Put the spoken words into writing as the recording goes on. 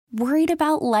Worried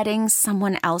about letting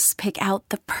someone else pick out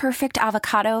the perfect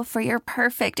avocado for your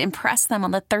perfect impress them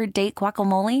on the third date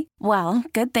guacamole? Well,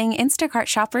 good thing Instacart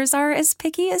shoppers are as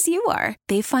picky as you are.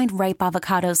 They find ripe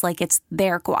avocados like it's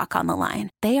their guac on the line.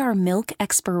 They are milk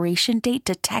expiration date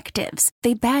detectives.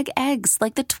 They bag eggs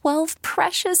like the 12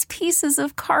 precious pieces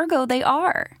of cargo they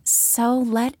are. So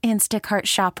let Instacart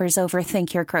shoppers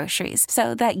overthink your groceries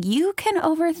so that you can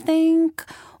overthink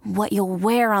what you'll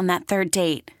wear on that third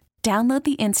date. Download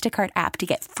the Instacart app to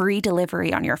get free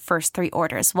delivery on your first 3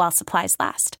 orders while supplies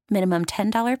last. Minimum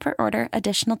 $10 per order.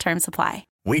 Additional terms apply.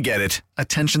 We get it.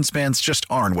 Attention spans just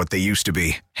aren't what they used to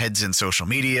be. Heads in social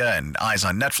media and eyes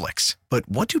on Netflix. But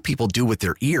what do people do with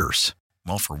their ears?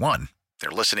 Well, for one, they're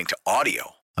listening to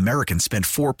audio. Americans spend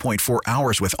 4.4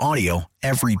 hours with audio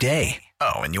every day.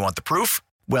 Oh, and you want the proof?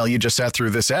 Well, you just sat through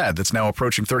this ad that's now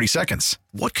approaching 30 seconds.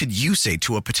 What could you say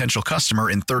to a potential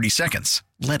customer in 30 seconds?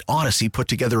 Let Odyssey put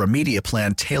together a media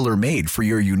plan tailor-made for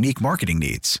your unique marketing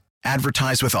needs.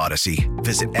 Advertise with Odyssey.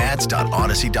 Visit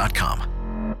ads.odyssey.com.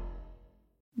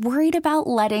 Worried about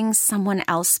letting someone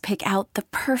else pick out the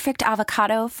perfect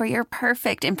avocado for your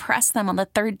perfect impress them on the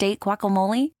third date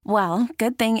guacamole? Well,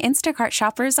 good thing Instacart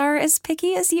shoppers are as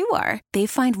picky as you are. They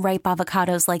find ripe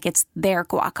avocados like it's their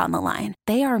guac on the line.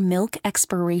 They are milk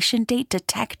expiration date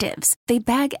detectives. They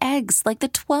bag eggs like the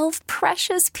 12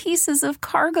 precious pieces of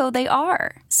cargo they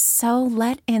are. So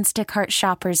let Instacart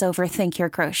shoppers overthink your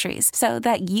groceries so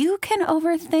that you can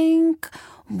overthink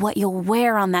what you'll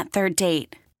wear on that third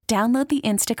date. Download the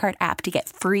Instacart app to get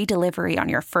free delivery on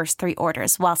your first 3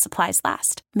 orders while supplies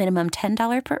last. Minimum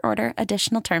 $10 per order.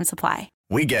 Additional terms apply.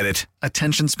 We get it.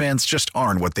 Attention spans just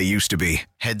aren't what they used to be.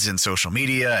 Heads in social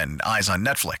media and eyes on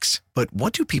Netflix. But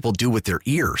what do people do with their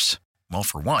ears? Well,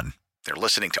 for one, they're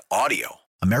listening to audio.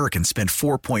 Americans spend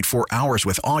 4.4 hours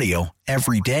with audio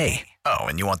every day. Oh,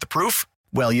 and you want the proof?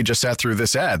 Well, you just sat through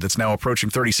this ad that's now approaching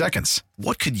 30 seconds.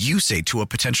 What could you say to a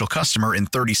potential customer in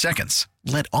 30 seconds?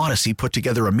 Let Odyssey put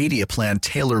together a media plan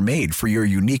tailor-made for your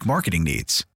unique marketing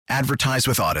needs. Advertise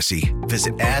with Odyssey.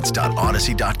 Visit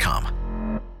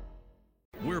ads.odyssey.com.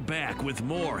 We're back with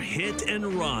more Hit and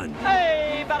Run.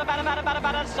 Hey, bada bada bada bada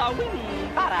bada, so winny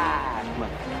bada.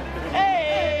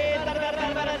 Hey, bada bada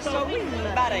bada bada, so winny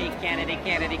bada. Kennedy,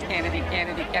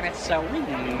 so winny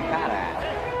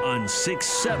bada. On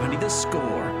 670 The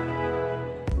Score.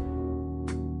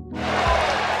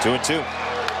 2-2.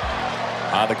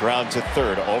 On the ground to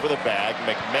third, over the bag.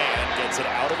 McMahon gets it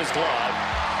out of his glove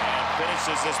and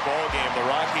finishes this ball game. The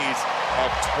Rockies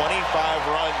have 25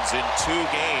 runs in 2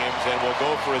 games and will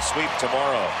go for a sweep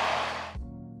tomorrow.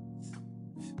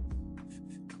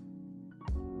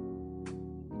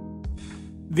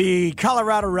 The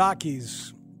Colorado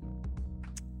Rockies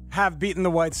have beaten the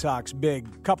White Sox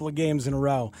big, couple of games in a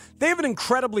row. They have an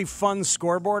incredibly fun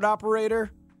scoreboard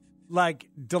operator, like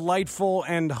delightful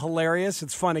and hilarious.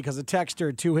 It's funny because a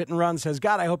texter, 2 Hit and Run, says,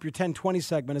 God, I hope your 10-20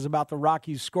 segment is about the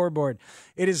Rockies scoreboard.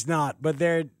 It is not, but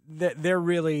they're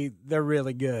really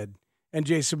good. And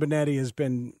Jason Benetti has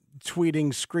been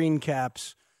tweeting screen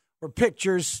caps or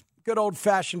pictures, good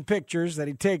old-fashioned pictures that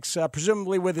he takes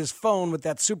presumably with his phone with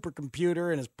that supercomputer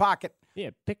in his pocket.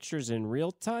 Yeah, pictures in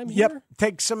real time here? Yep,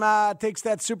 takes that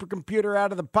supercomputer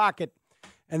out of the pocket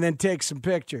and then takes some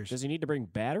pictures. Does he need to bring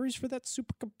batteries for that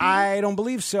supercomputer? I don't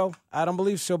believe so,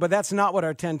 but that's not what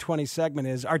our 10-20 segment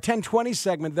is. Our 10-20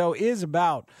 segment, though, is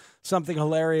about something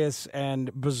hilarious and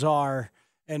bizarre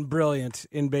and brilliant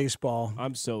in baseball.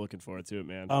 I'm so looking forward to it,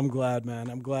 man. I'm glad, man.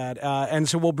 I'm glad. And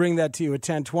so we'll bring that to you at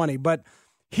 10-20. But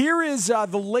here is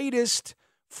the latest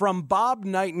from Bob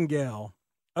Nightengale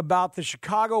about the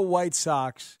Chicago White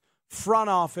Sox front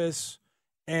office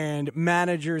and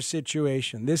manager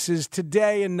situation. This is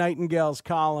today in Nightingale's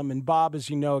column, and Bob, as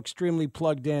you know, extremely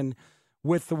plugged in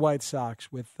with the White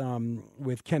Sox, with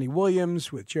Kenny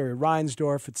Williams, with Jerry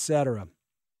Reinsdorf, etc.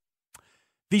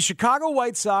 The Chicago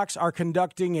White Sox are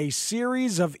conducting a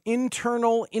series of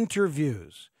internal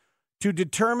interviews to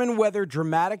determine whether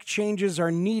dramatic changes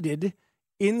are needed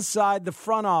inside the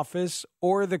front office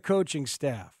or the coaching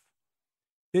staff.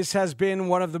 This has been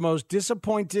one of the most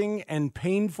disappointing and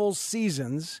painful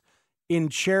seasons in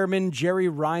Chairman Jerry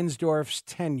Reinsdorf's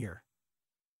tenure.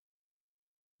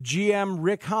 GM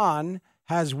Rick Hahn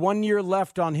has 1 year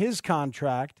left on his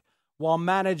contract, while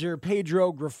manager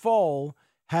Pedro Grifol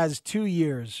has 2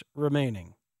 years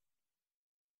remaining.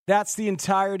 That's the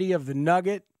entirety of the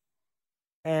nugget.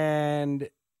 And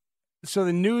so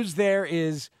the news there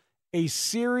is a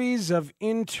series of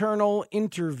internal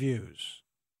interviews.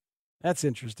 That's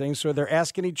interesting. So they're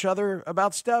asking each other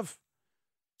about stuff.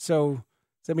 So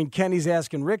does that mean Kenny's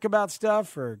asking Rick about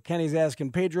stuff, or Kenny's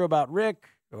asking Pedro about Rick,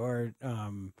 or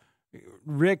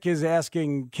Rick is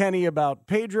asking Kenny about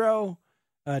Pedro.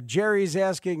 Jerry's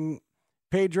asking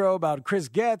Pedro about Chris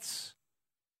Getz.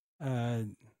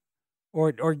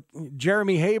 Or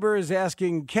Jeremy Haber is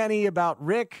asking Kenny about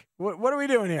Rick. What are we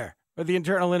doing here with the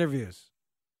internal interviews?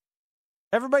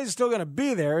 Everybody's still going to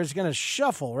be there. It's going to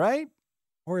shuffle, right?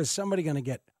 Or is somebody going to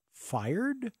get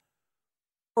fired?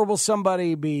 Or will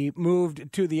somebody be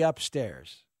moved to the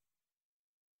upstairs?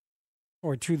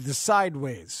 Or to the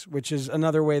sideways, which is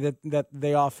another way that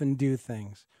they often do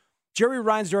things. Jerry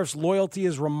Reinsdorf's loyalty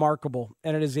is remarkable,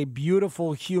 and it is a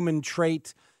beautiful human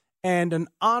trait and an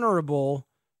honorable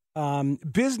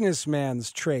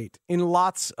businessman's trait in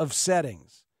lots of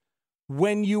settings.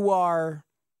 When you are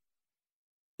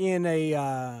in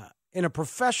a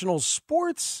professional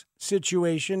sports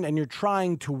situation and you're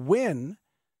trying to win,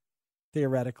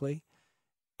 theoretically,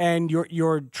 and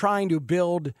you're trying to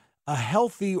build a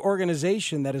healthy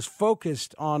organization that is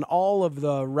focused on all of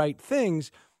the right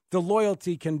things, the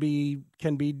loyalty can be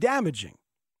damaging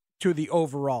to the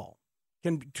overall,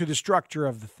 to the structure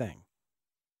of the thing.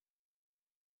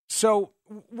 So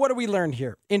what do we learn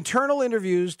here? Internal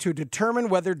interviews to determine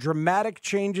whether dramatic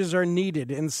changes are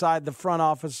needed inside the front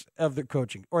office of the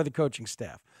coaching or the coaching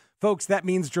staff. Folks, that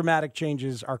means dramatic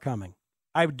changes are coming.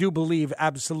 I do believe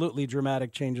absolutely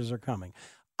dramatic changes are coming.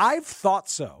 I've thought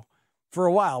so for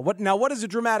a while. What is a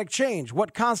dramatic change?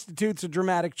 What constitutes a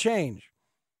dramatic change?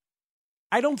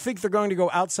 I don't think they're going to go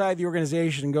outside the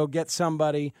organization and go get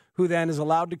somebody who then is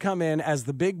allowed to come in as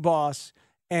the big boss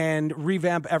and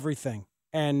revamp everything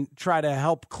and try to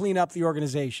help clean up the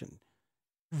organization.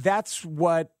 That's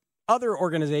what other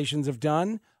organizations have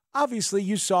done. Obviously,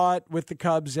 you saw it with the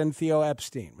Cubs and Theo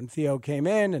Epstein. When Theo came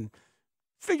in and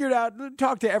figured out,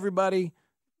 talked to everybody,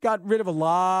 got rid of a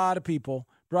lot of people,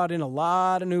 brought in a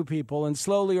lot of new people, and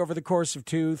slowly over the course of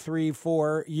 2, 3,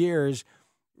 4 years,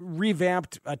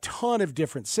 revamped a ton of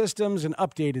different systems and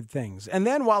updated things. And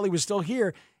then while he was still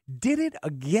here, did it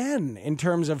again in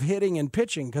terms of hitting and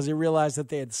pitching because he realized that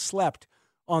they had slept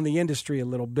on the industry a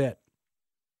little bit.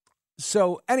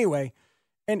 So anyway,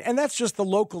 and that's just the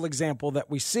local example that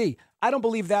we see. I don't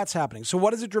believe that's happening. So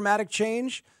what is a dramatic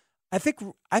change? I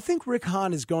think Rick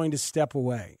Hahn is going to step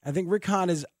away. I think Rick Hahn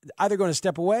is either going to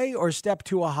step away or step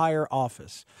to a higher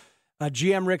office.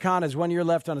 GM Rick Hahn has 1 year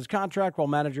left on his contract, while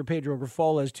manager Pedro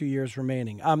Grifol has 2 years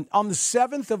remaining. On the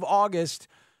 7th of August,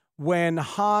 when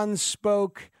Hahn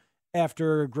spoke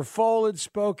after Grifol had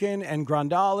spoken and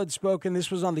Grandal had spoken, this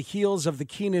was on the heels of the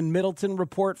Keenan Middleton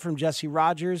report from Jesse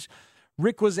Rogers.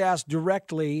 Rick was asked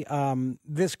directly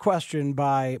this question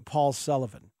by Paul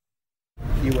Sullivan.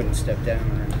 You wouldn't step down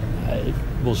or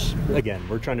anything? Again,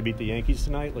 we're trying to beat the Yankees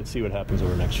tonight. Let's see what happens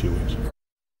over the next few weeks.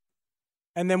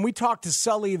 And then we talked to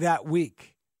Sully that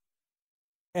week.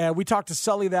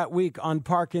 On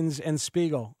Parkins and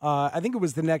Spiegel. I think it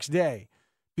was the next day,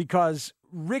 because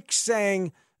Rick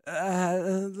saying,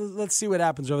 let's see what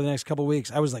happens over the next couple of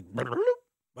weeks. I was like,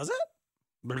 was it?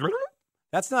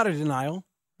 That's not a denial,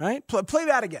 right? Play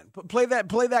that again. Play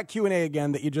that Q&A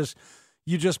again that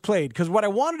you just played, because what I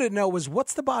wanted to know was,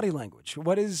 what's the body language?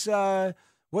 What is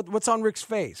what's on Rick's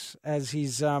face as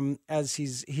he's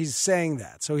saying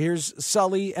that? So here's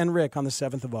Sully and Rick on the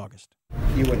 7th of August.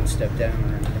 You wouldn't step down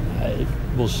or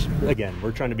anything? Again,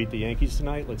 we're trying to beat the Yankees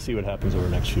tonight. Let's see what happens over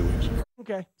the next few weeks.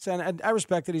 Okay, so I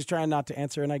respect that he's trying not to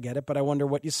answer, and I get it, but I wonder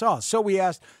what you saw. So we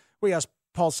asked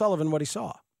Paul Sullivan what he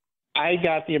saw. I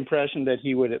got the impression that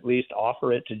he would at least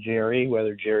offer it to Jerry.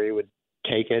 Whether Jerry would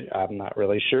take it, I'm not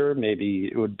really sure. Maybe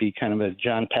it would be kind of a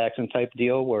John Paxson type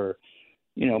deal where,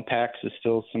 Pax is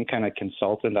still some kind of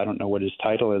consultant. I don't know what his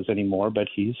title is anymore, but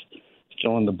he's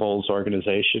still in the Bulls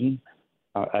organization.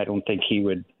 I don't think he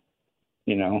would,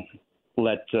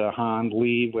 let Hahn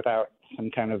leave without some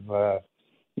kind of,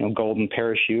 golden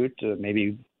parachute.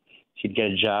 Maybe he'd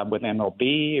get a job with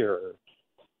MLB or,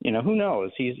 who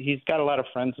knows? He's got a lot of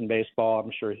friends in baseball.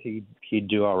 I'm sure he'd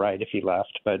do all right if he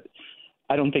left, but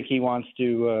I don't think he wants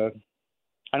to.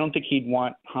 I don't think he'd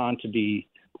want Hahn to be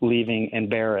leaving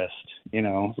embarrassed,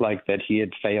 like that he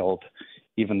had failed,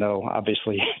 even though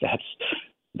obviously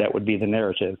that would be the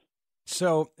narrative.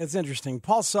 So it's interesting.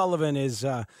 Paul Sullivan is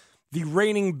the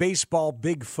reigning baseball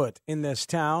Bigfoot in this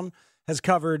town, has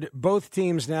covered both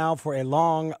teams now for a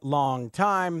long, long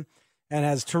time, and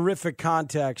has terrific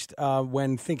context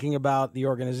when thinking about the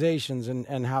organizations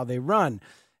and how they run.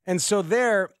 And so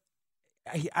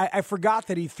I forgot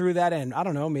that he threw that in. I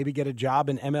don't know, maybe get a job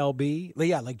in MLB.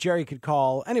 Yeah, like Jerry could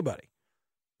call anybody.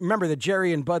 Remember that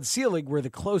Jerry and Bud Selig were the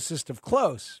closest of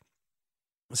close,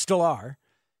 still are.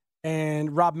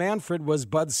 And Rob Manfred was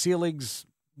Bud Selig's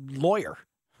lawyer,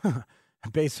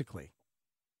 basically.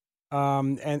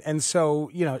 And so,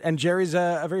 and Jerry's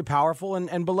a very powerful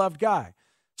and beloved guy.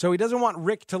 So he doesn't want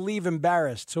Rick to leave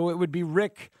embarrassed. So it would be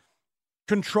Rick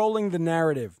controlling the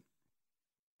narrative.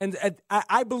 And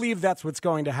I believe that's what's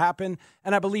going to happen.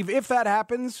 And I believe if that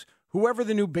happens, whoever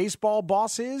the new baseball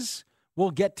boss is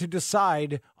will get to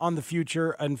decide on the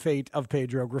future and fate of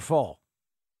Pedro Grifol,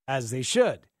 as they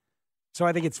should. So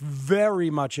I think it's very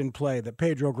much in play that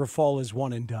Pedro Grifol is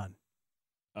one and done.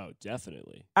 Oh,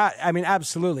 definitely. I mean,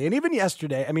 absolutely. And even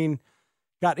yesterday, I mean,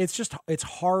 God, it's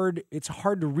hard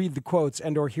to read the quotes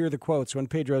and or hear the quotes when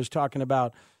Pedro's talking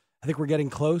about, I think we're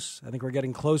getting close. I think we're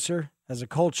getting closer as a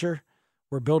culture.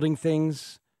 We're building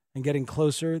things and getting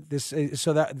closer.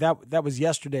 That was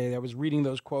yesterday. I was reading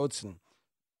those quotes and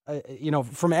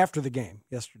from after the game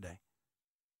yesterday.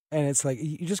 And it's like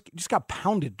you just got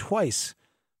pounded twice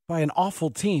by an awful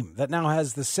team that now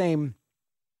has the same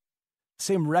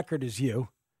record as you.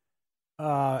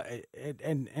 And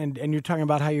you're talking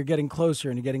about how you're getting closer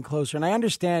and you're getting closer. And I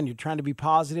understand you're trying to be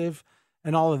positive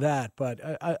and all of that, but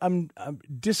I'm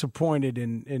disappointed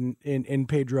in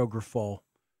Pedro Grifol.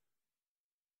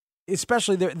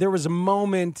 Especially there was a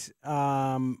moment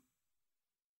on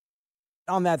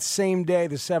that same day,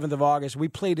 the 7th of August, we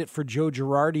played it for Joe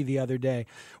Girardi the other day,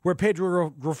 where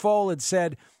Pedro Grifol had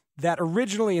said that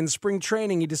originally in spring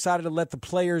training, he decided to let the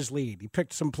players lead. He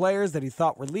picked some players that he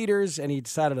thought were leaders, and he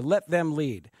decided to let them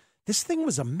lead. This thing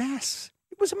was a mess.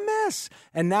 It was a mess.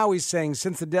 And now he's saying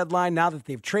since the deadline, now that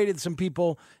they've traded some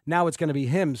people, now it's going to be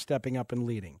him stepping up and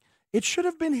leading. It should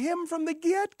have been him from the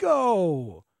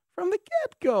get-go. From the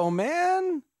get-go,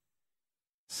 man.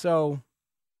 So,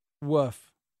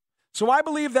 woof. So I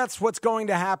believe that's what's going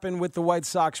to happen with the White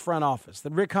Sox front office.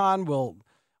 That Rick Hahn will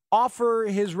offer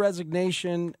his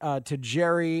resignation to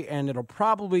Jerry, and it'll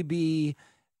probably be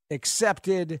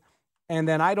accepted. And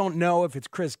then I don't know if it's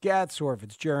Chris Getz or if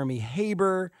it's Jeremy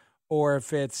Haber or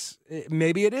if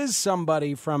maybe it is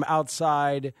somebody from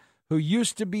outside who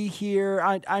used to be here.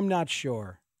 I'm not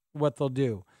sure what they'll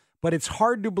do. But it's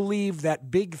hard to believe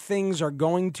that big things are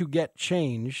going to get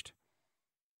changed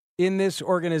in this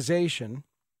organization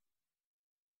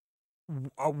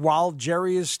while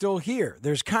Jerry is still here.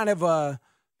 There's kind of a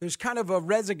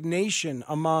resignation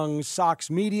among Sox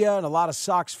media and a lot of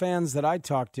Sox fans that I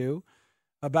talk to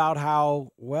about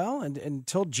how, well,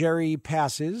 until Jerry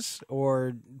passes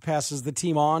or passes the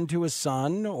team on to his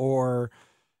son or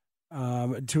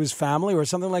to his family or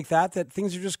something like that, that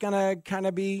things are just going to kind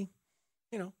of be,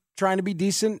 trying to be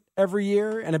decent every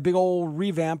year, and a big old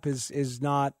revamp is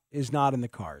not in the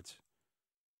cards.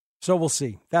 So we'll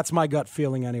see. That's my gut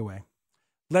feeling anyway.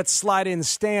 Let's slide in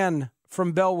Stan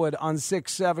from Bellwood on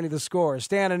 670 The Score.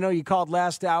 Stan, I know you called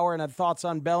last hour and had thoughts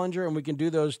on Bellinger, and we can do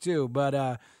those too.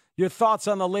 But your thoughts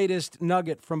on the latest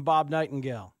nugget from Bob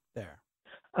Nightengale there?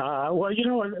 Well,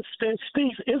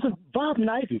 Steve, isn't Bob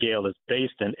Nightengale is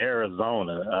based in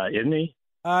Arizona, isn't he?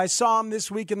 I saw him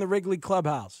this week in the Wrigley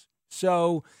Clubhouse.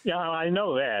 So yeah, I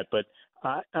know that, but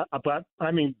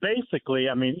I mean, basically,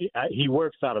 he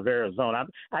works out of Arizona.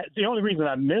 The only reason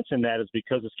I mention that is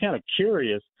because it's kind of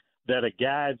curious that a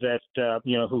guy that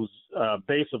whose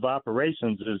base of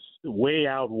operations is way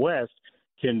out west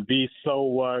can be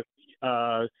so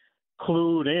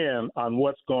clued in on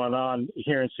what's going on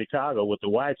here in Chicago with the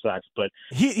White Sox. But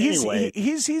anyway,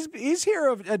 he's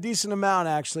here a decent amount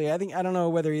actually. I don't know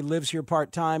whether he lives here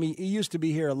part time. He used to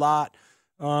be here a lot.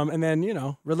 And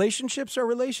then, relationships are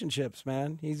relationships,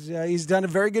 man. He's done a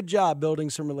very good job building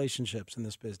some relationships in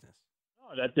this business.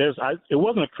 No, it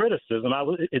wasn't a criticism.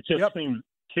 It just seemed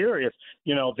curious,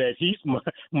 that he's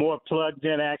more plugged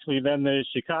in actually than the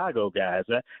Chicago guys.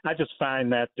 I just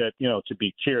find that to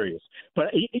be curious.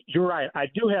 But you're right. I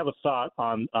do have a thought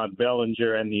on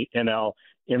Bellinger and the NL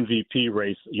MVP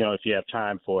race, if you have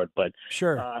time for it. But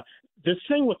sure. This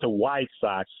thing with the White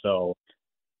Sox, though,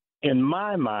 in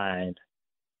my mind,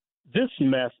 this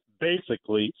mess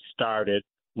basically started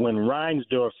when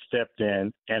Reinsdorf stepped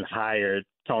in and hired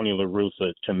Tony La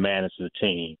Russa to manage the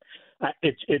team.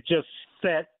 It just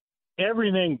set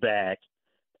everything back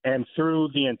and threw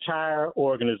the entire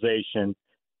organization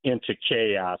into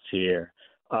chaos here.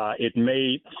 It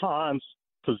made Hahn's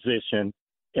position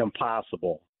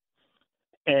impossible.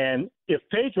 And if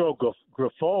Pedro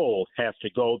Grifol has to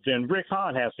go, then Rick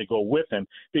Hahn has to go with him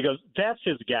because that's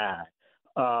his guy.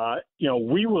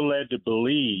 We were led to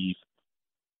believe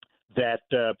that,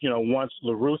 once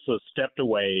La Russa stepped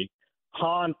away,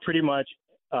 Hahn pretty much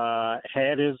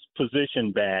had his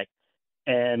position back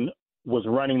and was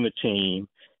running the team.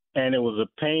 And it was a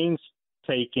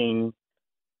painstaking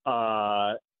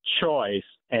choice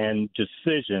and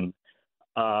decision,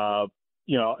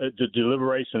 the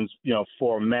deliberations,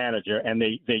 for a manager, and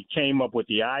they came up with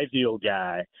the ideal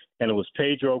guy, and it was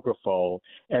Pedro Grifol,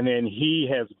 and then he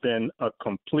has been a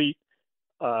complete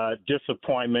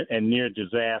disappointment and near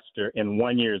disaster in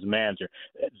 1 year as manager.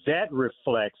 That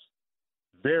reflects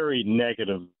very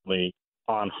negatively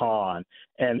on Hahn.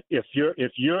 And if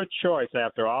your choice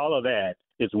after all of that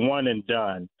is one and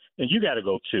done, then you got to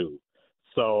go two.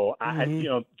 So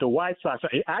the White Sox.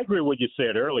 I agree with what you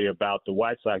said earlier about the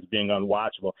White Sox being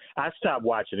unwatchable. I stopped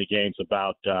watching the games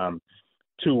about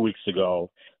 2 weeks ago.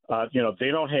 They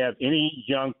don't have any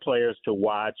young players to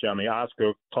watch. I mean,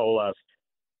 Oscar Colas,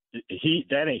 he's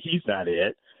not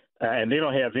it, and they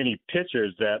don't have any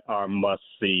pitchers that are must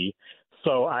see.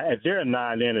 So they're a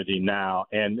non-entity now,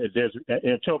 and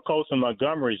until Colson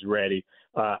Montgomery's ready,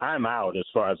 I'm out as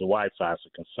far as the White Sox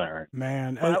are concerned.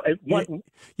 Man,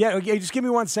 just give me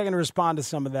 1 second to respond to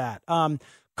some of that.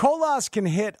 Colas can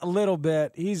hit a little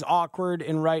bit. He's awkward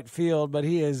in right field, but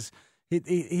he's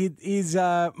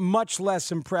much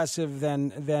less impressive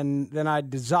than I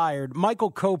desired.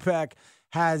 Michael Kopech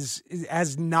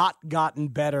has not gotten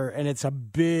better, and it's a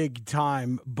big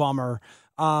time bummer.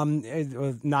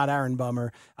 Not Aaron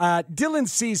Bummer. Dylan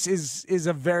Cease is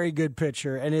a very good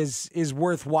pitcher and is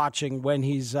worth watching when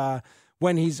he's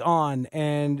on,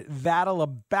 and that'll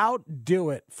about do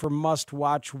it for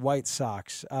must-watch White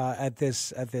Sox at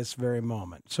this very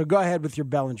moment. So go ahead with your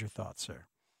Bellinger thoughts, sir.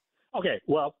 Okay,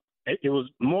 well, it was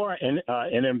more an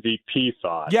MVP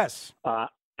thought. Yes, I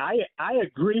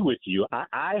agree with you.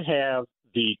 I have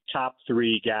the top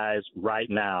three guys right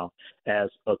now as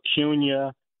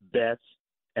Acuna, Betts,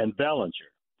 and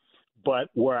Bellinger. But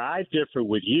where I differ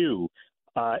with you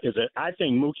is that I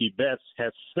think Mookie Betts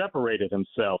has separated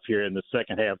himself here in the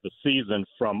second half of the season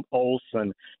from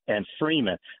Olsen and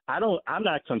Freeman. I'm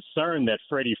not concerned that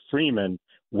Freddie Freeman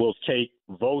will take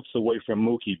votes away from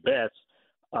Mookie Betts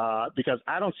because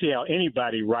I don't see how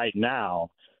anybody right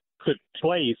now could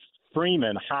place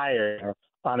Freeman higher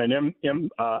on an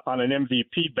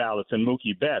MVP ballot than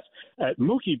Mookie Betts.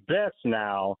 Mookie Betts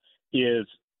now is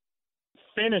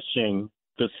finishing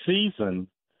the season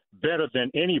better than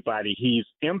anybody. He's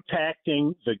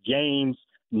impacting the games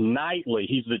nightly.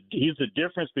 He's the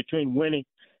difference between winning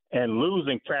and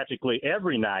losing practically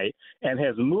every night, and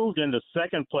has moved into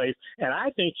second place. And I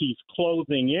think he's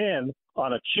closing in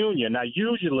on Acuna. Now,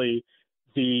 usually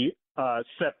the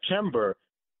September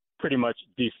pretty much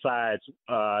decides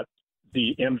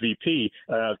the MVP.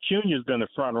 Acuna's been the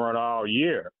front runner all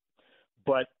year,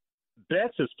 but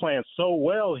Betts is playing so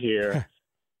well here.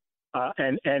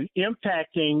 And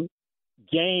impacting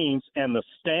games and the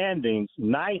standings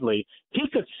nightly, he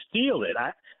could steal it.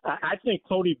 I think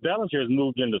Cody Bellinger has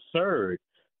moved into third,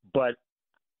 but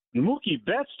Mookie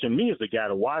Betts to me is the guy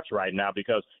to watch right now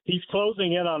because he's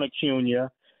closing in on Acuna,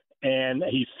 and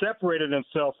he's separated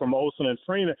himself from Olsen and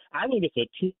Freeman. I think it's a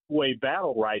two-way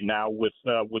battle right now with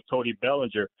Cody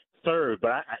Bellinger third.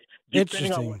 But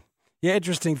interesting.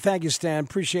 Interesting. Thank you, Stan.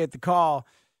 Appreciate the call.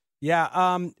 Yeah,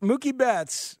 Mookie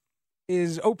Betts.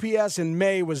 His OPS in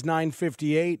May was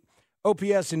 958.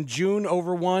 OPS in June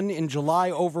over 1. In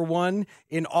July over 1.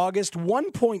 In August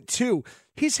 1.2.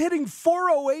 He's hitting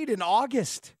 408 in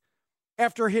August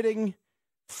after hitting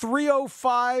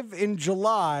 305 in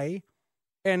July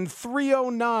and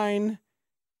 309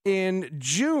 in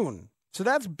June. So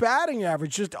that's batting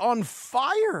average, just on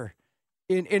fire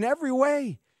in every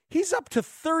way. He's up to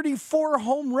 34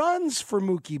 home runs for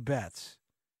Mookie Betts.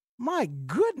 My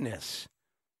goodness.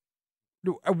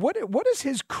 What is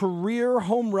his career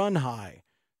home run high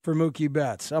for Mookie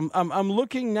Betts? I'm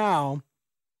looking now.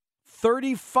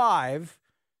 35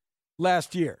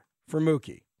 last year for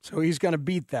Mookie, so he's going to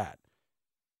beat that.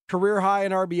 Career high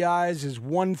in RBIs is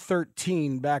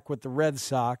 113 back with the Red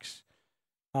Sox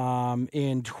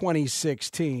in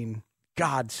 2016.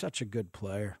 God, such a good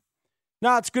player.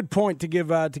 No, it's a good point to give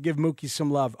Mookie some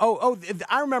love.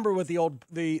 I remember what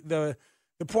the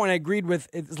point I agreed with.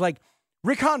 It's like,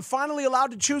 Rick Hahn finally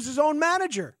allowed to choose his own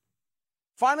manager.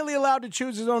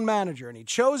 And he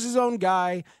chose his own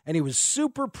guy, and he was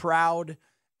super proud,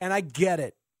 and I get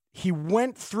it. He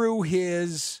went through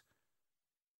his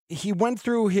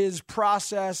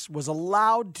process, was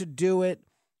allowed to do it,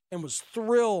 and was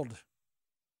thrilled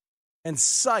and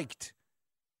psyched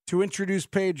to introduce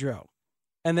Pedro.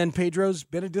 And then Pedro's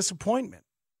been a disappointment.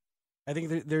 I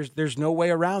think there's no way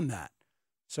around that.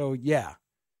 So, yeah.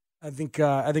 I think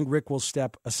Rick will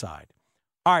step aside.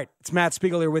 All right, it's Matt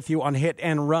Spiegel here with you on Hit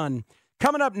and Run.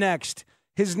 Coming up next,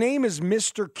 his name is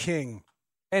Mr. King,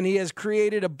 and he has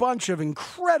created a bunch of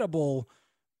incredible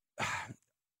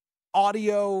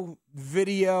audio,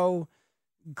 video,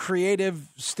 creative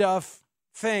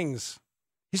things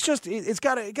It's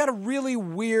got a really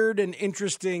weird and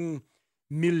interesting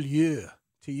milieu,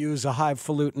 to use a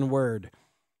highfalutin word.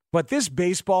 But this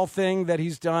baseball thing that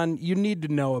he's done, you need to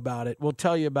know about it. We'll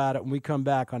tell you about it when we come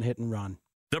back on Hit and Run.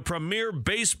 The premier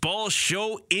baseball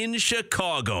show in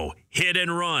Chicago, Hit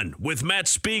and Run with Matt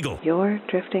Spiegel. You're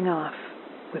drifting off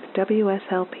with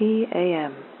WSLP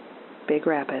AM, Big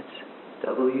Rapids.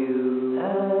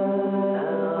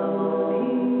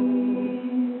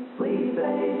 WSLP, Sleep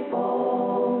Baseball.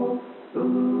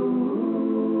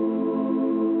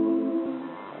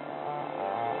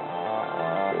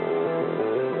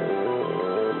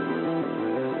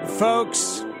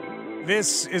 Folks,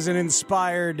 this is an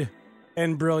inspired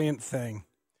and brilliant thing.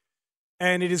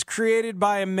 And it is created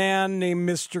by a man named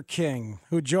Mr. King,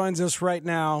 who joins us right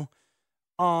now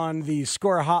on the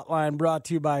Score Hotline, brought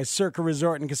to you by Circa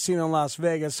Resort and Casino in Las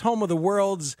Vegas, home of the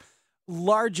world's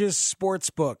largest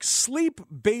sports book.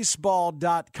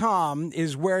 SleepBaseball.com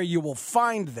is where you will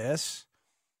find this.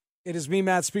 It is me,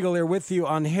 Matt Spiegel, here with you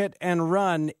on Hit and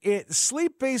Run.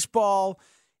 Sleep Baseball,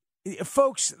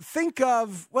 folks, think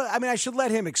of, well, I mean, I should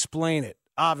let him explain it,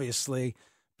 obviously.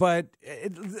 But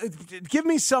give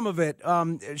me some of it,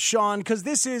 Sean,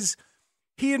 because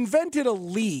he invented a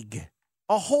league,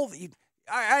 a whole.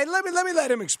 Let me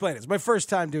let him explain it. It's my first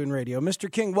time doing radio.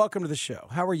 Mr. King, welcome to the show.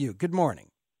 How are you? Good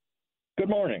morning. Good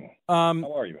morning.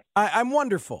 How are you? I'm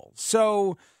wonderful.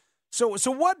 So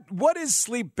what is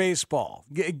Sleep Baseball?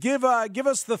 Give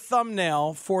us the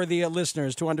thumbnail for the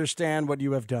listeners to understand what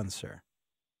you have done, sir.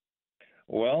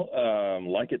 Well,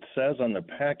 like it says on the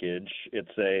package,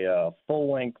 it's a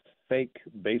full-length fake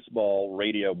baseball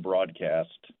radio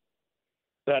broadcast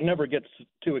that never gets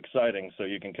too exciting, so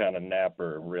you can kind of nap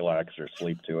or relax or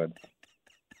sleep to it.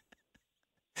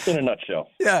 In a nutshell.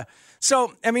 Yeah.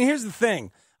 So, I mean, here's the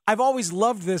thing. I've always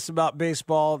loved this about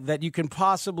baseball, that you can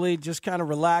possibly just kind of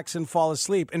relax and fall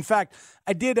asleep. In fact,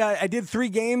 I did 3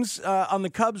 games on the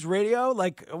Cubs radio,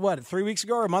 3 weeks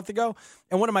ago or a month ago.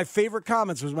 And one of my favorite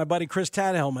comments was my buddy Chris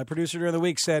Tannehill, my producer during the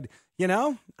week, said,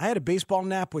 I had a baseball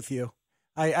nap with you.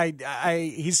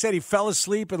 He said he fell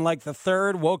asleep in the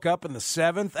 3rd, woke up in the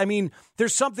 7th. I mean,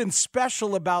 there's something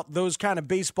special about those kind of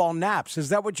baseball naps. Is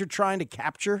that what you're trying to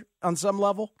capture on some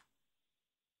level?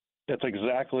 That's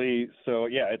exactly so.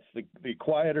 Yeah, it's the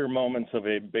quieter moments of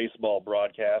a baseball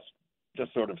broadcast,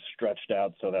 just sort of stretched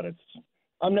out so that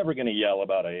I'm never going to yell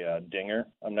about a dinger.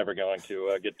 I'm never going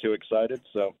to get too excited.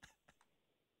 So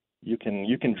you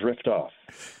can drift off.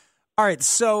 All right.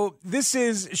 So this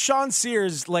is Sean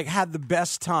Sears had the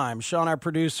best time. Sean, our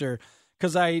producer,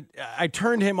 because I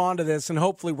turned him onto this, and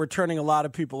hopefully we're turning a lot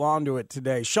of people onto it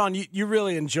today. Sean, you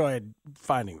really enjoyed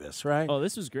finding this, right? Oh,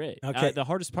 this was great. Okay. The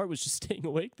hardest part was just staying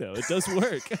awake, though. It does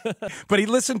work. But he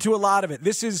listened to a lot of it.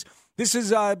 This is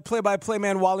play-by-play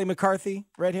man Wally McCarthy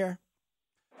right here.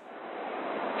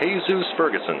 Jesus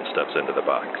Ferguson steps into the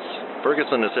box.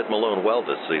 Ferguson has hit Malone well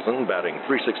this season, batting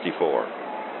 .364.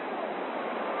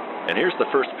 And here's the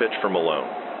first pitch for Malone.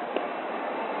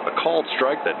 A called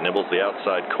strike that nibbles the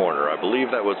outside corner. I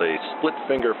believe that was a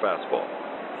split-finger fastball.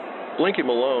 Blinky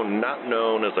Malone, not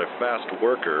known as a fast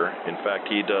worker. In fact,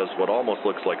 he does what almost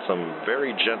looks like some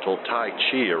very gentle Tai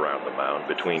Chi around the mound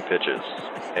between pitches.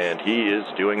 And he is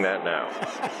doing that now.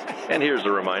 And here's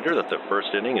a reminder that the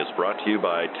first inning is brought to you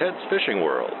by Ted's Fishing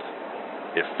World.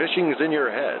 If fishing's in your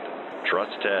head,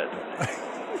 trust Ted.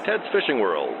 Ted's Fishing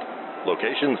World.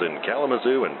 Locations in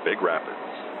Kalamazoo and Big Rapids.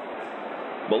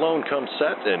 Malone comes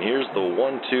set, and here's the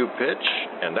 1-2 pitch,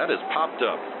 and that is popped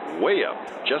up, way up,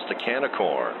 just a can of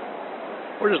corn.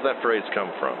 Where does that phrase come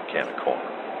from, can of corn?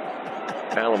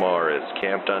 Palomar is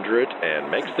camped under it and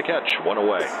makes the catch, 1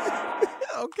 away.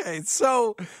 Okay,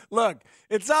 so, look,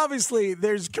 it's obviously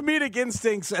there's comedic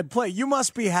instincts at play. You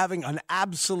must be having an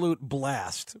absolute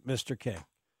blast, Mr. King.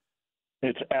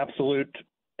 It's absolute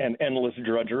and endless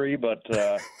drudgery, but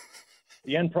the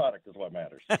end product is what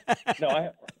matters. No,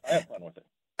 I have fun with it.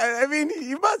 I mean,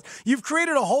 you've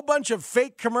created a whole bunch of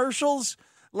fake commercials.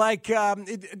 Play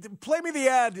me the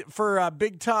ad for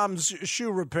Big Tom's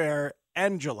Shoe Repair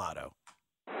and Gelato.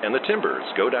 And the Timbers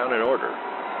go down in order.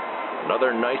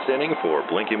 Another nice inning for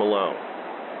Blinky Malone.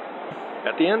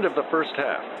 At the end of the first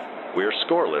half, we're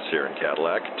scoreless here in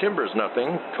Cadillac. Timbers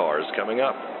nothing, Cars coming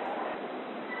up.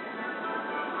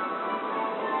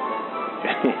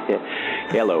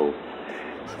 Hello.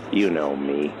 You know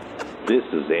me. This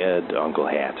is Ed, Uncle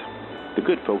Hat. The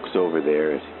good folks over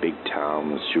there at Big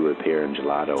Tom's Shoe Repair and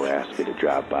Gelato asked me to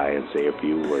drop by and say a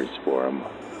few words for them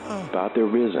about their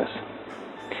business.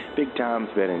 Big Tom's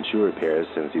been in shoe repairs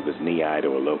since he was knee-high to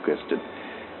a locust, and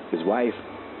his wife,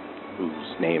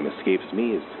 whose name escapes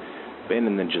me, has been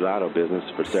in the gelato business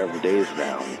for several days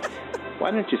now. why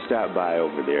don't you stop by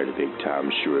over there to Big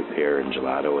Tom's Shoe Repair and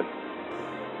Gelato and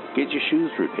get your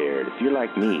shoes repaired? If you're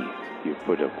like me, you've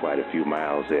put up quite a few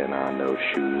miles in on those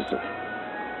shoes.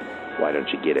 Why don't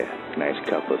you get a nice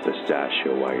cup of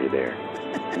pistachio while you're there?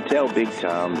 And tell Big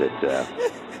Tom that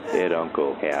Ed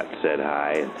Uncle Hat said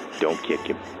hi and don't kick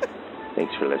him.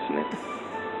 Thanks for listening.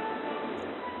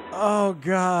 Oh,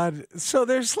 God. So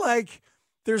there's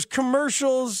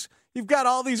commercials. You've got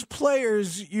all these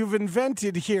players you've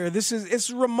invented here. It's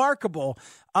remarkable.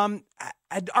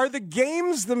 Are the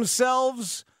games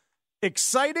themselves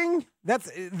exciting?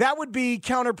 That would be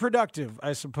counterproductive,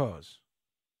 I suppose.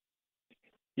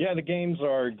 Yeah, the games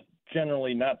are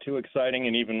generally not too exciting,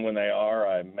 and even when they are,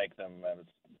 I make them as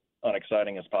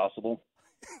unexciting as possible.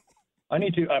 I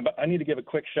need to give a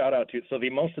quick shout out to. So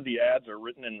most of the ads are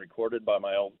written and recorded by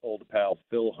my old pal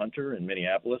Phil Hunter in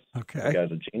Minneapolis. Okay, the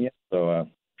guy's a genius. So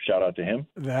shout out to him.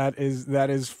 That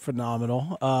is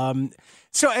phenomenal.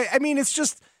 So I mean,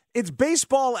 it's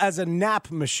baseball as a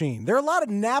nap machine. There are a lot of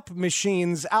nap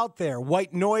machines out there.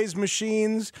 White noise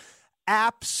machines,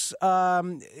 apps.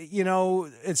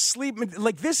 It's sleep.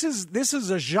 Like this is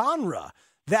a genre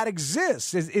that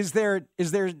exists. Is there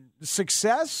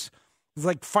success?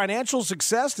 Like financial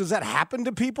success, does that happen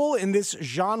to people in this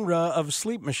genre of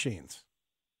sleep machines?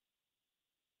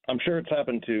 I'm sure it's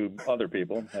happened to other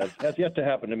people. Has yet to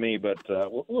happen to me, but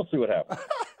we'll see what happens.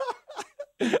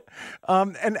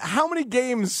 And how many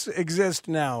games exist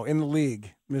now in the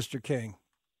league, Mr. King?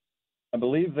 I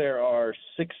believe there are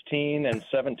 16 and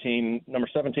 17. Number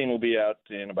 17 will be out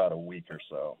in about a week or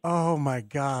so. Oh, my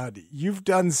God. You've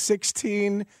done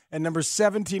 16, and number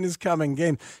 17 is coming.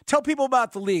 Game. Tell people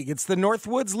about the league. It's the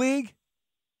Northwoods League?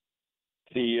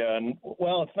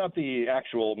 Well, it's not the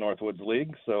actual Northwoods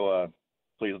League, so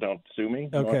please don't sue me.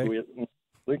 Okay.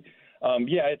 League.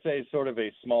 It's a sort of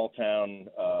a small-town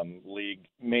league,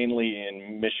 mainly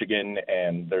in Michigan,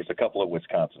 and there's a couple of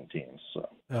Wisconsin teams. So.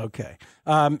 Okay.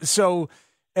 So,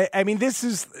 I mean, this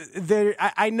is there.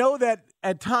 I know that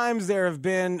at times there have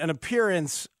been an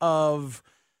appearance of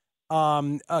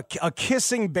a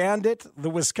kissing bandit,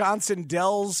 the Wisconsin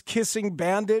Dells kissing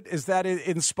bandit. Is that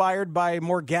inspired by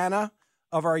Morgana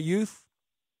of our youth?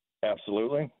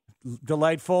 Absolutely.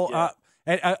 Delightful. Yeah.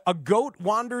 A goat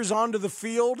wanders onto the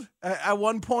field at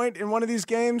one point in one of these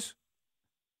games?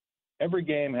 Every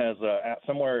game has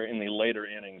somewhere in the later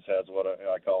innings has what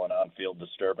I call an on-field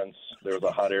disturbance. There was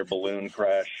a hot air balloon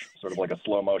crash, sort of like a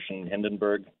slow-motion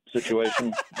Hindenburg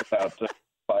situation without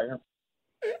fire.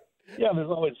 Yeah,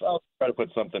 I'll try to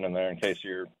put something in there in case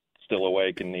you're still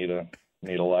awake and need a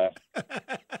laugh.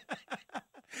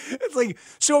 It's like,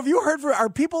 so have you heard, are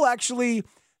people actually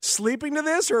sleeping to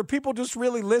this, or are people just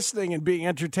really listening and being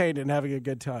entertained and having a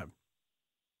good time?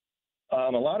 A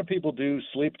lot of people do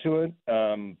sleep to it.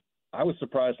 I was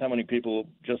surprised how many people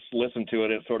just listen to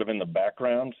it as sort of in the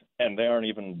background, and they aren't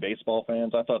even baseball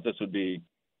fans. I thought this would be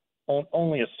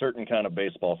only a certain kind of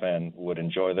baseball fan would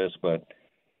enjoy this, but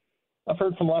I've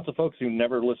heard from lots of folks who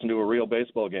never listen to a real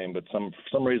baseball game, but for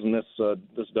some reason this does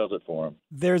it for them.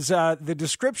 There's the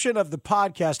description of the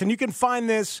podcast, and you can find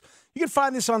this. You can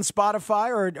find this on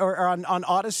Spotify or on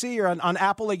Odyssey or on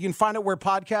Apple. Like, you can find it where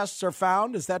podcasts are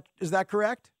found. Is that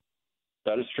correct?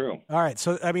 That is true. All right.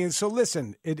 So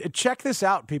listen, check this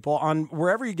out, people, on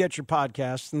wherever you get your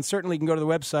podcasts, and certainly you can go to the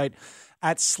website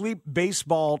at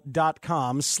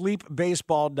sleepbaseball.com,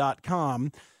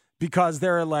 sleepbaseball.com. Because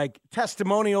there are like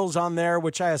testimonials on there,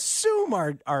 which I assume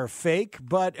are fake.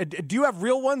 But do you have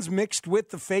real ones mixed with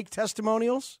the fake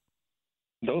testimonials?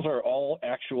 Those are all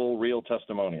actual real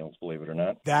testimonials, believe it or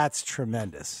not. That's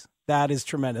tremendous. That is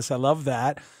tremendous. I love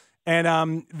that.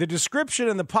 And the description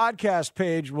in the podcast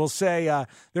page will say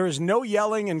there is no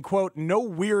yelling and, quote, no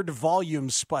weird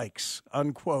volume spikes,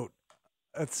 unquote.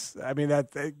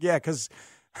 Because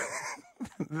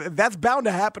that's bound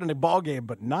to happen in a ball game,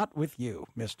 but not with you,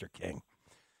 Mr. King.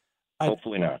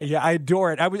 Hopefully not. Yeah, I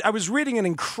adore it. I was reading an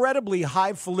incredibly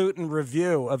highfalutin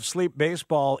review of Sleep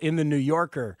Baseball in the New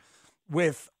Yorker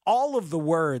with all of the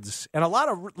words and a lot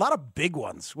of big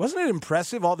ones. Wasn't it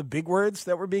impressive, all the big words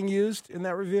that were being used in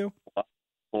that review? A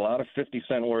lot of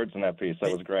 50-cent words in that piece.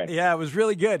 That was great. Yeah, it was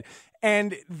really good.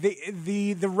 And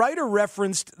the writer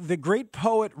referenced the great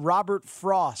poet Robert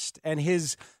Frost and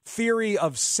his theory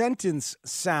of sentence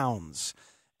sounds.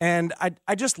 And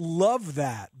I just love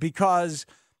that because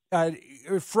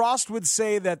Frost would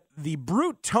say that the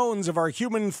brute tones of our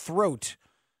human throat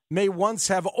may once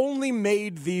have only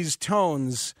made these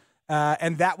tones,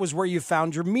 and that was where you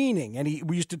found your meaning. And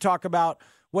we used to talk about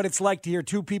what it's like to hear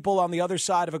two people on the other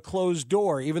side of a closed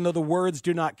door, even though the words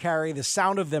do not carry, the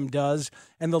sound of them does,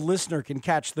 and the listener can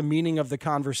catch the meaning of the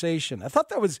conversation. I thought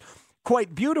that was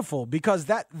quite beautiful because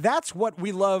that's what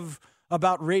we love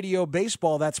about radio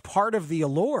baseball. That's part of the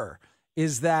allure,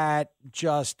 is that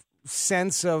just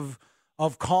sense of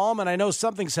calm. And I know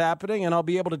something's happening, and I'll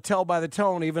be able to tell by the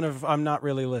tone, even if I'm not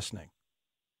really listening.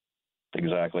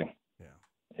 Exactly.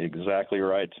 Exactly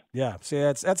right. Yeah. See,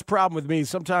 that's the problem with me.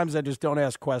 Sometimes I just don't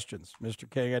ask questions, Mr.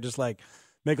 King. I just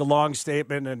make a long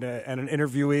statement, and an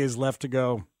interviewee is left to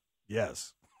go,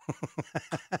 yes.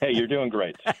 Hey, you're doing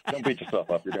great. Don't beat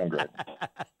yourself up. You're doing great.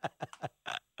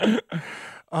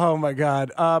 Oh, my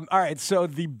God. All right. So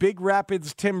the Big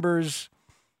Rapids Timbers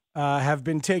have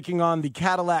been taking on the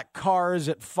Cadillac Cars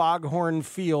at Foghorn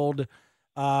Field.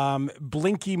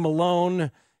 Blinky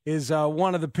Malone is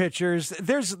one of the pitchers.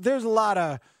 There's a lot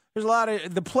of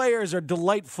the players are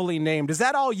delightfully named. Is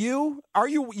that all you?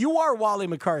 You are Wally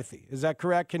McCarthy? Is that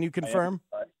correct? Can you confirm?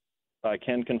 I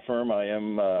can confirm.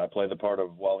 I play the part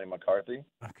of Wally McCarthy.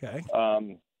 Okay.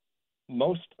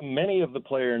 Many of the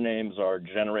player names are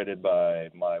generated by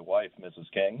my wife, Mrs.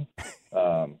 King,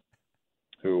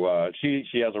 who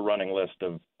she has a running list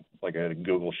of, like a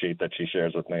Google sheet that she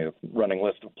shares with me, a running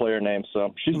list of player names.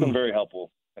 So she's been very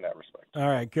helpful in that respect. All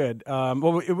right, good.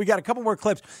 Well, we got a couple more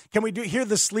clips. Can we hear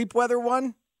the sleep weather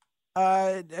one,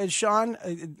 Sean?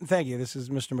 Thank you. This is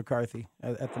Mr. McCarthy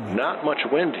at the moment. Not much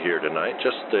wind here tonight,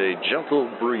 just a gentle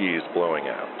breeze blowing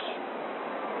out.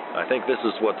 I think this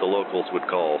is what the locals would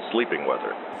call sleeping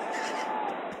weather.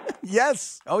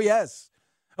 Yes. Oh, yes.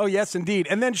 Oh, yes, indeed.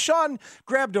 And then Sean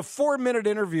grabbed a 4-minute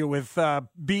interview with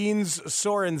Beans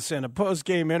Sorensen, a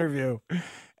post-game interview.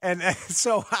 And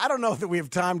so I don't know that we have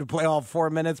time to play all 4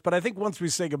 minutes, but I think once we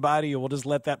say goodbye to you, we'll just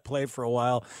let that play for a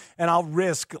while. And I'll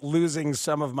risk losing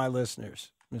some of my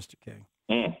listeners, Mr. King.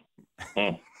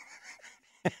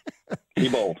 Be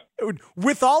bold.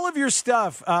 With all of your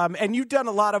stuff, and you've done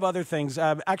a lot of other things,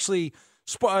 actually,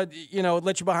 let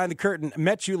you behind the curtain,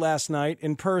 met you last night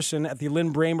in person at the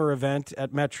Lynn Bramer event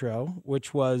at Metro,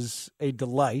 which was a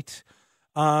delight.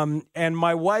 And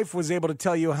my wife was able to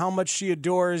tell you how much she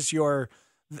adores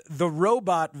the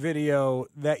robot video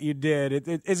that you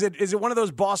did. Is it one of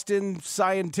those Boston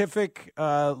Scientific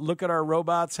look at our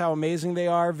robots, how amazing they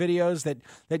are videos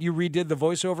that you redid the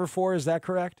voiceover for? Is that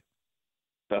correct?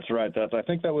 That's right. I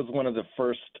think that was one of the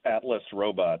first Atlas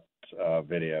robot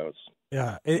videos.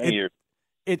 Yeah,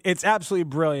 it's absolutely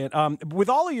brilliant. With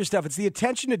all of your stuff, it's the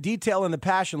attention to detail and the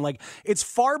passion. Like, it's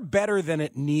far better than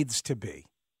it needs to be.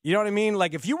 You know what I mean?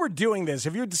 Like, if you were doing this,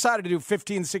 if you decided to do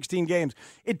 15, 16 games,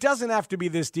 it doesn't have to be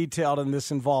this detailed and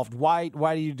this involved. Why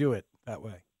do you do it that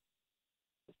way?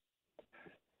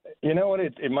 You know what?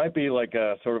 It might be like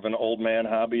a sort of an old man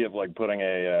hobby of like putting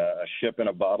a ship in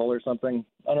a bottle or something.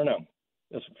 I don't know.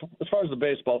 As far as the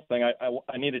baseball thing,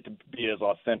 I need it to be as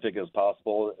authentic as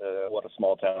possible, what a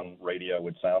small town radio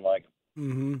would sound like.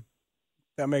 Mm-hmm.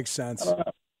 That makes sense.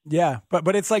 Yeah,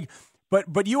 but it's like,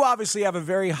 but you obviously have a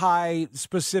very high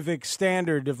specific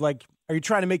standard of, like, are you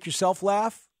trying to make yourself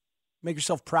laugh, make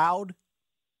yourself proud?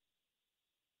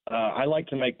 I like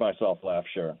to make myself laugh,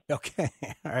 sure. Okay,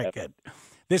 all right, good.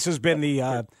 This has been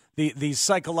the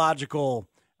psychological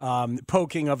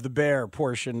poking of the bear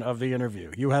portion of the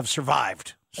interview. You have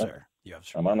survived, sir. You have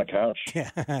survived. I'm on the couch. Yeah,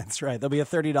 that's right. There'll be a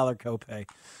 $30 copay.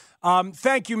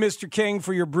 Thank you, Mr. King,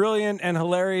 for your brilliant and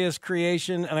hilarious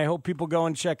creation, and I hope people go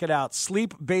and check it out.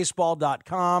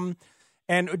 SleepBaseball.com.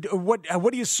 And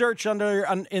what do you search in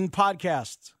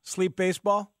podcasts? Sleep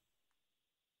Baseball?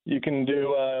 You can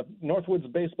do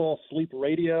Northwoods Baseball Sleep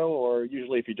Radio, or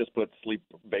usually if you just put Sleep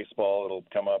Baseball, it'll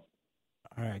come up.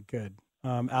 All right, good.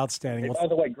 Outstanding. Hey, by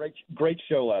the way, great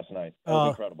show last night. That was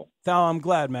incredible. Oh, I'm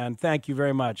glad, man. Thank you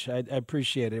very much. I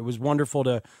appreciate it. It was wonderful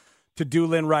to do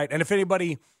Lynn right. And if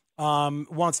anybody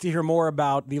wants to hear more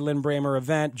about the Lynn Bramer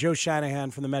event, Joe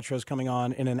Shanahan from the Metro is coming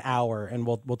on in an hour, and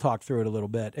we'll talk through it a little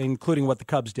bit, including what the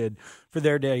Cubs did for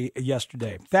their day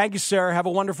yesterday. Thank you, sir. Have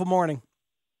a wonderful morning.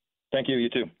 Thank you. You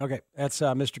too. Okay. That's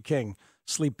Mr. King,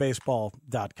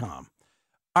 sleepbaseball.com.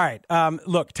 All right.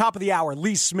 Look, top of the hour,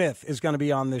 Lee Smith is going to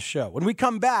be on this show. When we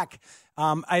come back,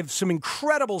 I have some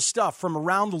incredible stuff from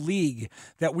around the league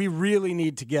that we really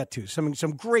need to get to. Some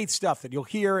great stuff that you'll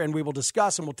hear and we will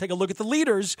discuss, and we'll take a look at the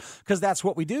leaders because that's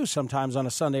what we do sometimes on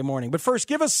a Sunday morning. But first,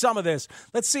 give us some of this.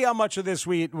 Let's see how much of this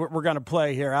we're going to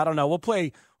play here. I don't know. We'll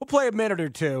play a minute or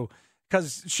two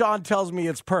because Sean tells me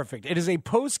it's perfect. It is a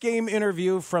post-game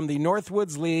interview from the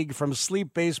Northwoods League from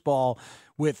Sleep Baseball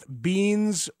with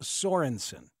Beans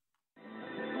Sorensen.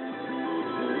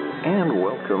 And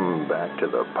welcome back to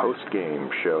the post-game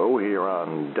show here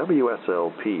on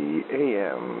WSLP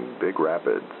AM Big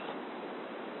Rapids.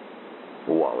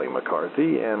 Wally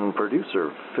McCarthy and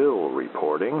producer Phil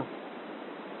reporting.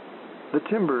 The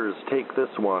Timbers take this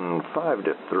one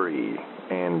 5-3,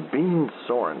 and Bean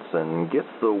Sorensen gets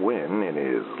the win in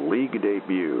his league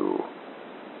debut.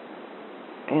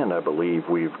 And I believe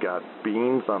we've got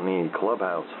Beans on the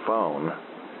clubhouse phone.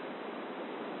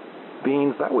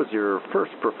 Beans, that was your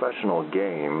first professional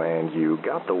game, and you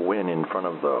got the win in front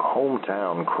of the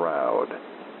hometown crowd.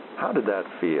 How did that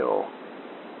feel?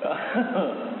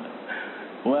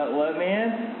 What,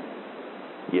 man?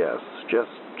 Yes, just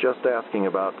asking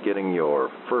about getting your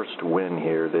first win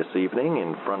here this evening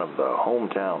in front of the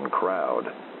hometown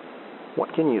crowd.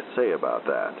 What can you say about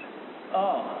that?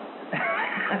 Oh.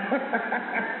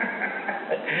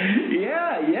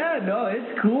 Yeah, no,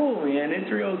 it's cool, man.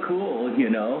 It's real cool, you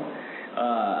know.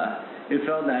 It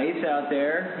felt nice out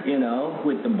there, you know,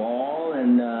 with the ball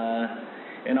and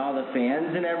all the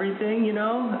fans and everything, you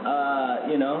know.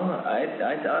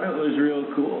 I thought it was real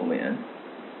cool, man.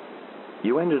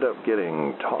 You ended up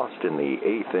getting tossed in the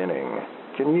 8th inning.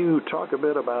 Can you talk a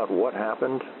bit about what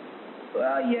happened?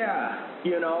 Well, yeah,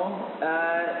 you know,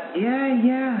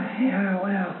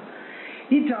 well,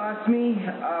 he tossed me.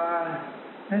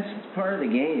 That's part of the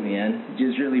game, man.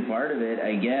 Just really part of it,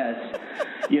 I guess.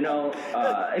 You know,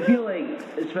 I feel like,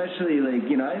 especially like,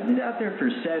 you know, I've been out there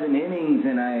for 7 innings,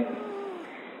 and I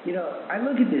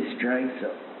look at this strike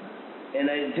zone. And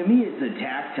to me, it's a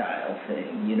tactile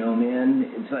thing, you know,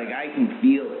 man. It's like I can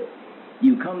feel it.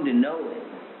 You come to know it.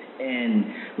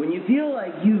 And when you feel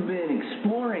like you've been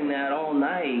exploring that all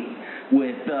night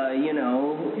with,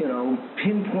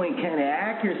 pinpoint kind of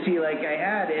accuracy like I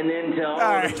had, and then to all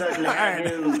of a sudden have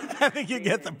him... I think you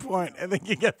get the point.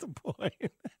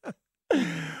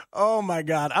 Oh, my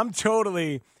God. I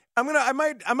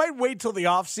might wait till the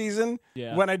off season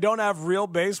when I don't have real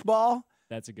baseball.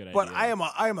 That's a good idea. But I am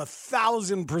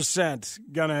 1,000%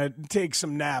 gonna take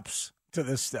some naps to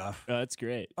this stuff. Oh, that's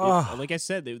great. Oh. Like I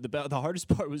said, the hardest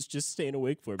part was just staying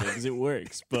awake for it because it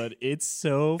works. But it's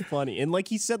so funny. And like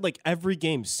he said, like every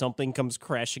game, something comes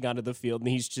crashing onto the field, and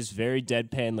he's just very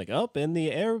deadpan, like, and the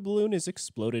air balloon is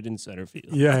exploded in center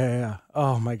field. Yeah.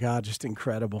 Oh, my God, just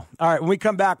incredible. All right, when we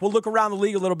come back, we'll look around the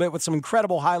league a little bit with some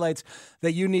incredible highlights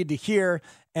that you need to hear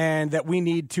and that we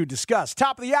need to discuss.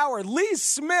 Top of the hour, Lee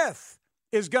Smith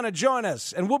is going to join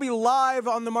us, and we'll be live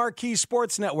on the Marquee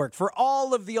Sports Network for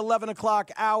all of the 11 o'clock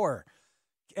hour.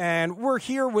 And we're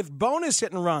here with bonus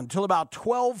hit and run till about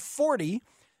 12:40,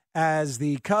 as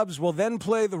the Cubs will then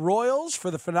play the Royals for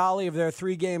the finale of their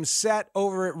 3-game set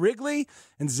over at Wrigley.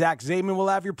 And Zach Zaidman will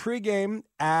have your pregame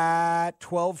at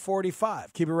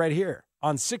 12:45. Keep it right here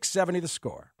on 670 The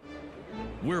Score.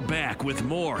 We're back with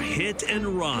more Hit and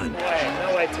Run.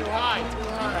 No way, too high.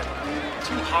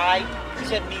 Too high? You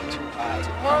said me too high.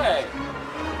 Too high.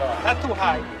 Not too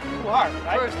high. Too hard,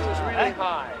 right? First it was really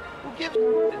high. Who gives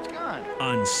a It's gone.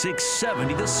 On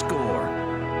 670 The Score.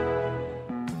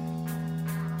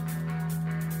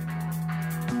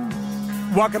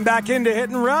 Welcome back into Hit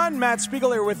and Run. Matt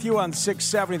Spiegel here with you on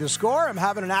 670 The Score. I'm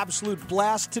having an absolute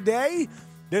blast today.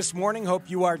 This morning, hope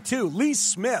you are too. Lee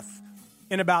Smith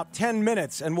in about 10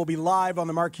 minutes, and we'll be live on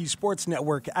the Marquee Sports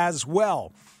Network as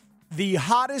well. The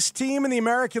hottest team in the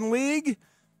American League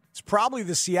is probably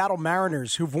the Seattle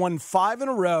Mariners, who've won 5 in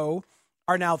a row,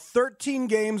 are now 13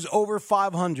 games over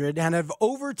 500, and have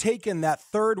overtaken that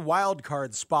third wild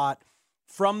card spot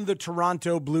from the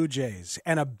Toronto Blue Jays.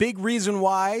 And a big reason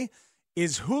why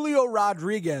is Julio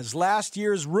Rodriguez, last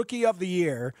year's Rookie of the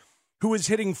Year, who is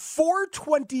hitting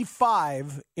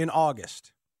 .425 in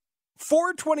August.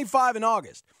 .425 in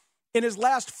August. In his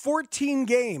last 14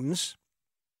 games,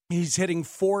 he's hitting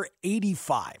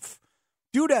 .485.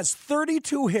 Dude has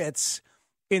 32 hits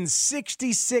in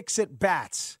 66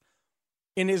 at-bats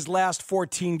in his last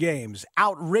 14 games.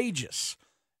 Outrageous.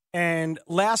 And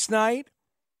last night,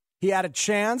 he had a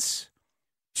chance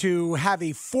to have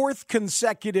a 4th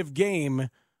consecutive game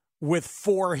with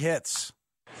 4 hits.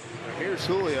 Here's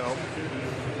Julio.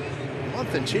 A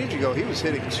month and change ago, he was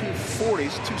hitting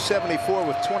 240s, 274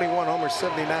 with 21 homers,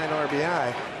 79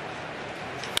 RBI.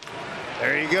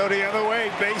 There you go the other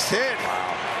way, base hit.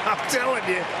 Wow. I'm telling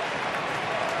you,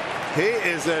 he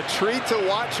is a treat to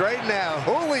watch right now.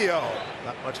 Julio.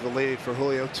 Not much of a lead for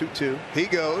Julio, 2-2. He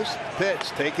goes,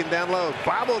 pitch, taken down low,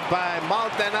 bobbled by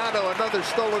Maldonado. Another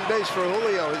stolen base for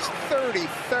Julio, his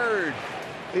 33rd.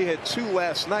 He had 2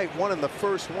 last night, 1 in the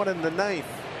first, 1 in the 9th.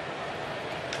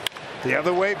 The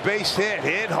other way, base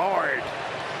hit hard.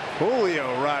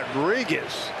 Julio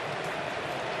Rodriguez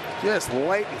just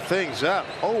lighting things up.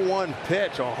 0-1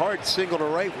 pitch, a hard single to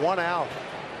right, 1 out.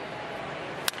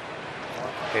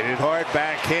 Hit it hard,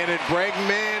 backhanded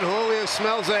Bregman. Julio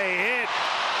smells a hit.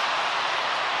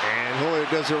 And Julio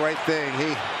does the right thing.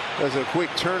 He Does a quick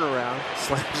turnaround,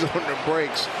 slams on the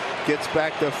brakes, gets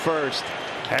back to first.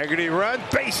 Haggerty run,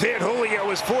 base hit. Julio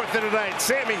is fourth of the night.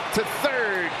 Sammy to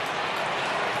third.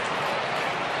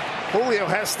 Julio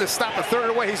has to stop a third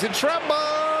away. He's in trouble.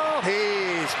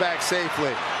 He's back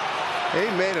safely. He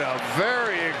made a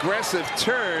very aggressive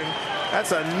turn.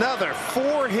 That's another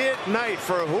 4-hit night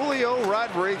for Julio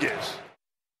Rodriguez.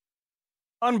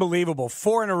 Unbelievable.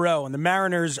 4 in a row. And the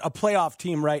Mariners, a playoff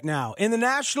team right now. In the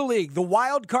National League, the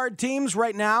wild card teams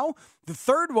right now, the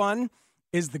third one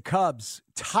is the Cubs.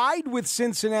 Tied with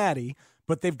Cincinnati,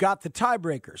 but they've got the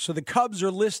tiebreaker. So the Cubs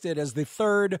are listed as the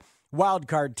third wild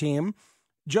card team.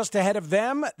 Just ahead of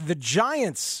them, the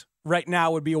Giants right now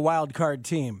would be a wild card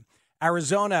team.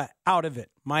 Arizona out of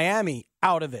it. Miami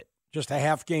out of it. Just a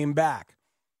half game back.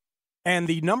 And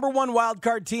the number one wild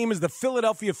card team is the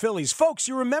Philadelphia Phillies. Folks,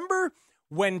 you remember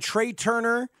when Trey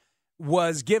Turner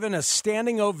was given a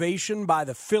standing ovation by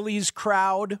the Phillies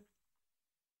crowd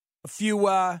a few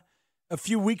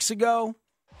weeks ago?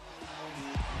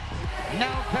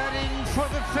 Now batting for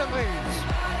the Phillies,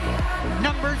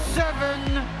 number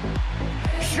 7,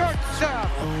 shortstop,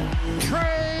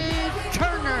 Trey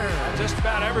Turner. Just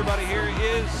about everybody here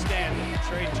is standing.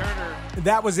 Trey Turner.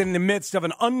 That was in the midst of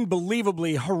an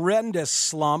unbelievably horrendous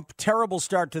slump. Terrible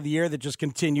start to the year that just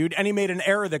continued. And he made an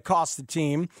error that cost the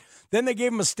team. Then they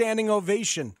gave him a standing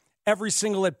ovation every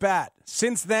single at bat.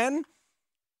 Since then,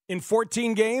 in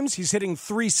 14 games, he's hitting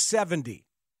 .370.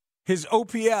 His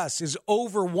OPS is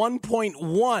over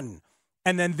 1.1.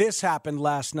 And then this happened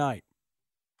last night.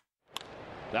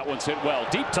 That one's hit well.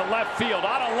 Deep to left field.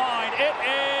 Out of line. It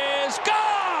is gone!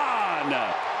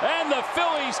 And the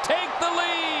Phillies take the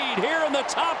lead here in the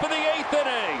top of the 8th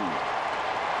inning.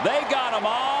 They got him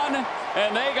on,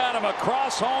 and they got him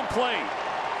across home plate.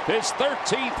 His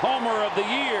 13th homer of the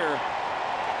year.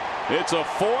 It's a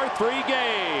 4-3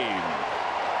 game.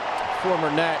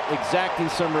 Former Nat exacting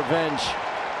some revenge.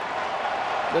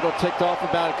 Little ticked off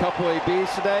about a couple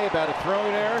ABs today, about a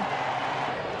throwing error.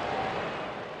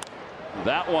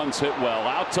 That one's hit well.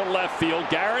 Out to left field.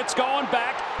 Garrett's going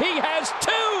back. He has 2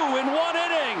 in 1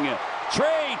 inning.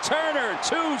 Trey Turner,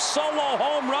 2 solo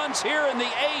home runs here in the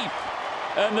 8th.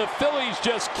 And the Phillies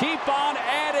just keep on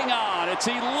adding on. It's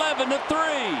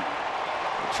 11-3.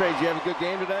 Trey, did you have a good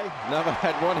game today? No, I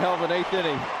had one hell of an 8th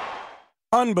inning.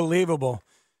 Unbelievable.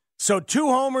 So 2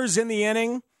 homers in the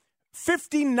inning.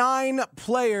 59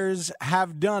 players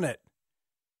have done it.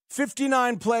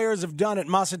 59 players have done it.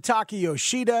 Masataka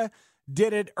Yoshida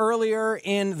did it earlier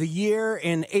in the year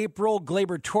in April.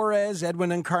 Gleyber Torres, Edwin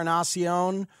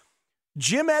Encarnacion.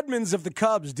 Jim Edmonds of the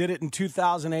Cubs did it in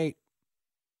 2008.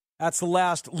 That's the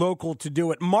last local to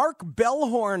do it. Mark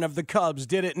Bellhorn of the Cubs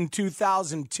did it in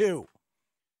 2002.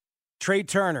 Trey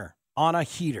Turner on a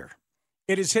heater.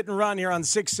 It is Hit and Run here on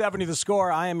 670 The Score.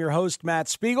 I am your host, Matt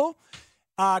Spiegel.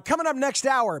 Coming up next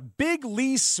hour, Big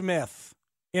Lee Smith.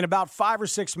 In about 5 or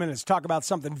 6 minutes, talk about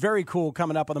something very cool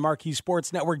coming up on the Marquee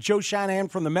Sports Network. Joe Shanahan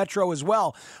from the Metro as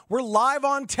well. We're live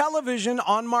on television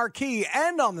on Marquee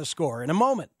and on The Score in a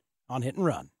moment on Hit and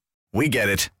Run. We get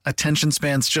it. Attention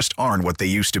spans just aren't what they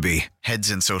used to be.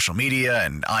 Heads in social media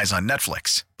and eyes on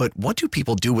Netflix. But what do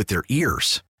people do with their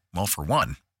ears? Well, for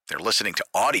one, they're listening to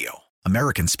audio.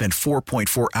 Americans spend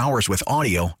 4.4 hours with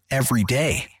audio every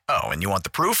day. Oh, and you want the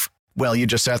proof? Well, you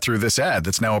just sat through this ad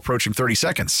that's now approaching 30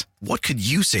 seconds. What could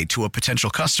you say to a potential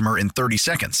customer in 30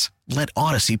 seconds? Let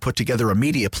Odyssey put together a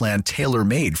media plan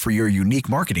tailor-made for your unique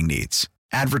marketing needs.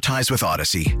 Advertise with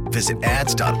Odyssey. Visit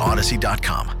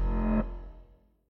ads.odyssey.com.